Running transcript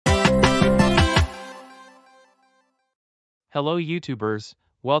Hello YouTubers,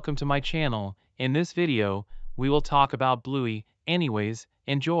 welcome to my channel. In this video, we will talk about Bluey. Anyways,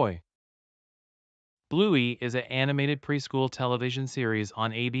 enjoy. Bluey is an animated preschool television series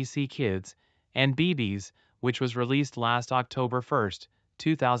on ABC Kids and BB's, which was released last October 1st,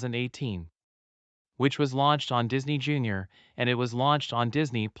 2018. Which was launched on Disney Junior, and it was launched on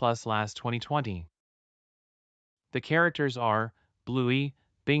Disney Plus last 2020. The characters are Bluey,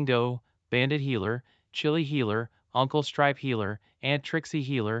 Bingo, Bandit Healer, Chili Healer, Uncle Stripe Healer, Aunt Trixie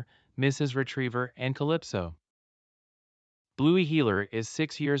Healer, Mrs. Retriever, and Calypso. Bluey Healer is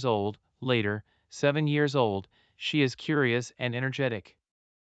 6 years old, later, 7 years old, she is curious and energetic.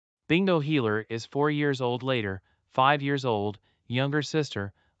 Bingo Healer is 4 years old, later, 5 years old, younger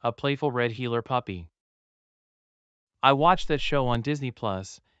sister, a playful red healer puppy. I watched that show on Disney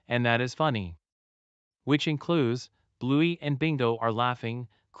Plus, and that is funny. Which includes, Bluey and Bingo are laughing,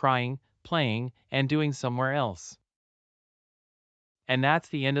 crying, playing, and doing somewhere else. And that's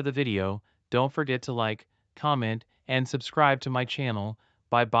the end of the video. Don't forget to like, comment, and subscribe to my channel.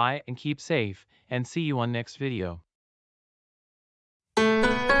 Bye bye and keep safe, and see you on next video.